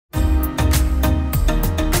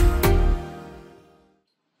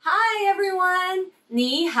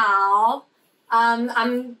Ni hao.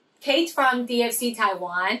 I'm Kate from DFC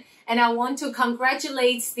Taiwan, and I want to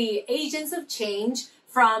congratulate the agents of change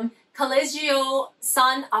from Colegio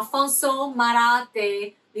San Alfonso María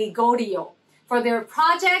de Ligorio for their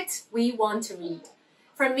project, We Want to Read.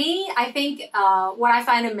 For me, I think what I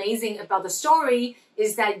find amazing about the story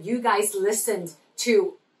is that you guys listened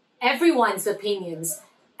to everyone's opinions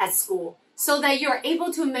at school so that you're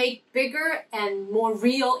able to make bigger and more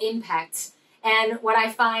real impact. And what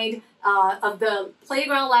I find of the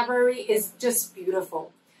playground library is just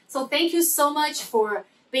beautiful. So thank you so much for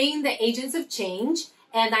being the agents of change.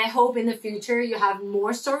 And I hope in the future you have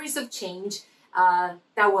more stories of change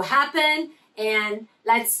that will happen. And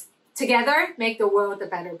let's together make the world a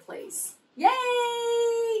better place. Yay!